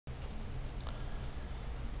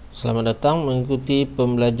Selamat datang mengikuti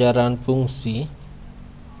pembelajaran fungsi.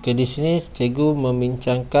 Di sini cikgu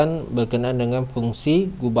membincangkan berkenaan dengan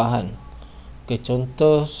fungsi gubahan.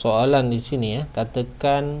 Contoh soalan di sini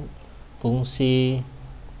katakan fungsi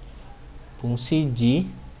G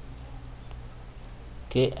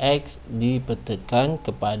x dipetakan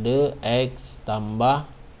kepada x tambah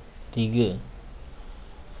 3.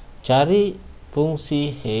 Cari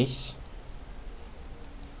fungsi h.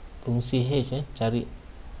 Cari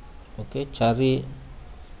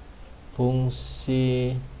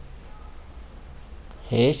fungsi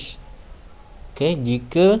h.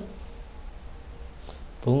 Jika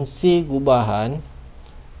fungsi gubahan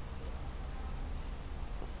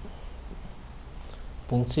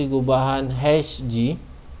hg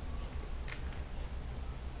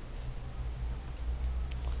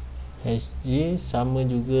sama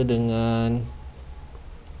juga dengan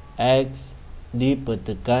x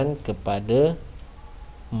dipetakan kepada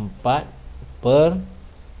 4 per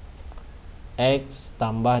x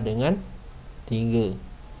tambah dengan 3,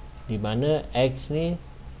 di mana x ni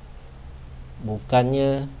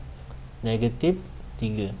bukannya negatif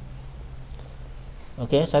 3.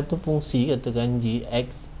 Satu fungsi katakan g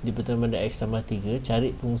x dipetakan kepada x tambah 3.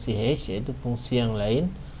 Cari fungsi h, iaitu fungsi yang lain,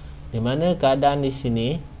 di mana keadaan di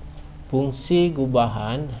sini fungsi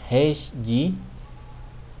gubahan hg,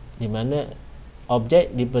 di mana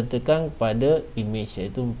objek dipetakan kepada image,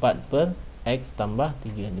 iaitu 4 per x tambah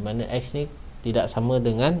 3, di mana x ni tidak sama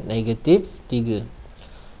dengan negatif 3.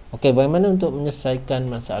 Bagaimana untuk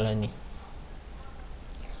menyelesaikan masalah ni?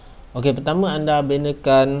 Pertama anda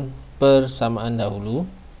binakan persamaan dahulu.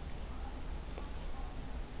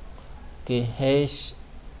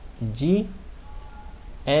 Hg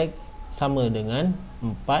x sama dengan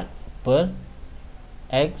 4 per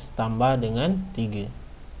x tambah dengan 3.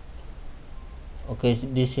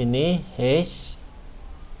 Di sini h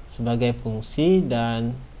sebagai fungsi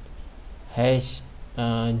dan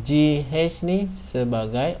gh ni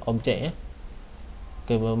sebagai objek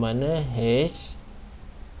bermakna h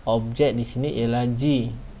objek di sini ialah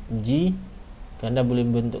g. Anda boleh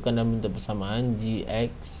bentukkan dalam bentuk persamaan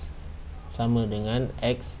gx sama dengan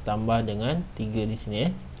x tambah dengan 3 di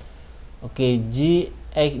sini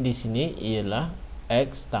gx di sini ialah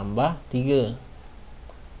x tambah 3.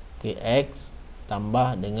 X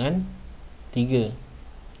tambah dengan 3.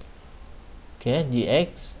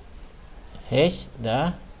 Gx h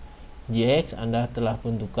dah, gx anda telah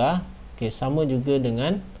pun tukar. Sama juga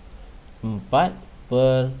dengan 4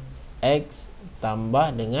 per x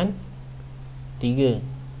tambah dengan 3.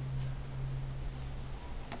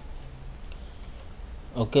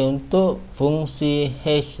 Untuk fungsi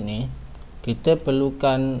h ni kita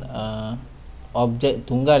perlukan objek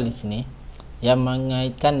tunggal di sini yang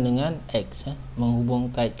mengaitkan dengan x,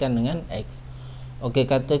 menghubungkaitkan dengan x.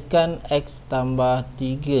 Katakan x tambah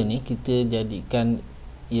 3 ni kita jadikan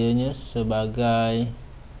ianya sebagai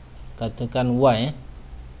katakan y.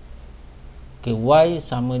 Y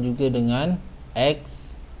sama juga dengan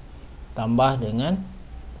x tambah dengan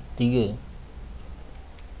 3.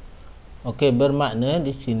 Bermakna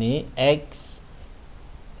di sini x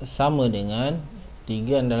sama dengan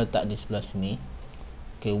 3 anda letak di sebelah sini.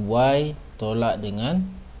 Y tolak dengan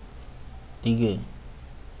 3.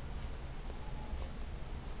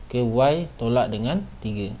 Y tolak dengan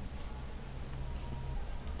 3.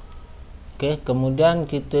 Kemudian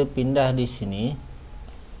kita pindah di sini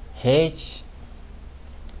h.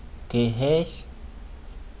 H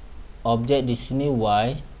objek di sini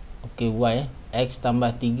y. Y x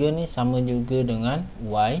tambah 3 ni sama juga dengan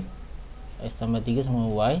y. X tambah 3 sama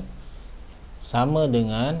y, sama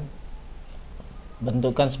dengan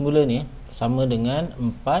bentukan semula ni sama dengan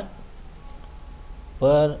 4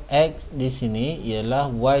 per x di sini ialah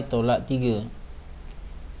y tolak 3.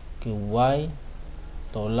 Y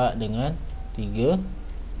tolak dengan 3.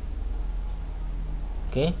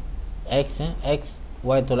 X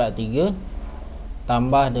y tolak 3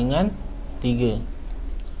 tambah dengan 3.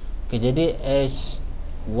 Jadi h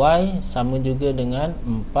y sama juga dengan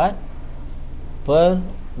 4 per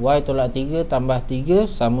y tolak 3 tambah 3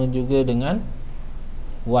 sama juga dengan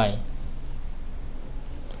y.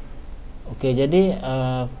 Jadi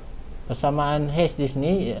persamaan h di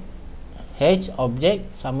sini h objek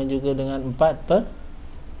sama juga dengan 4 per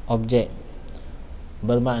objek.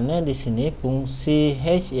 Bermakna di sini fungsi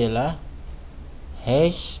h ialah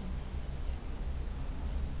h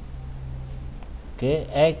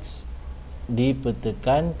x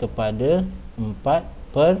dipetakan kepada 4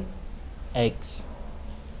 per x.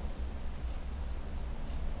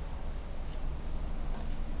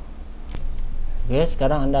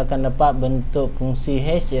 Sekarang anda akan dapat bentuk fungsi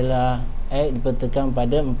h ialah X dipertekan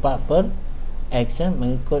pada 4 per X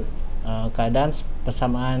mengikut keadaan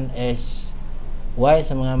persamaan S Y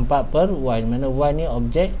sama dengan 4 per Y, mana Y ni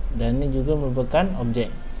objek dan ni juga merupakan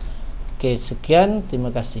objek. Okey, sekian,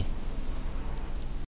 terima kasih.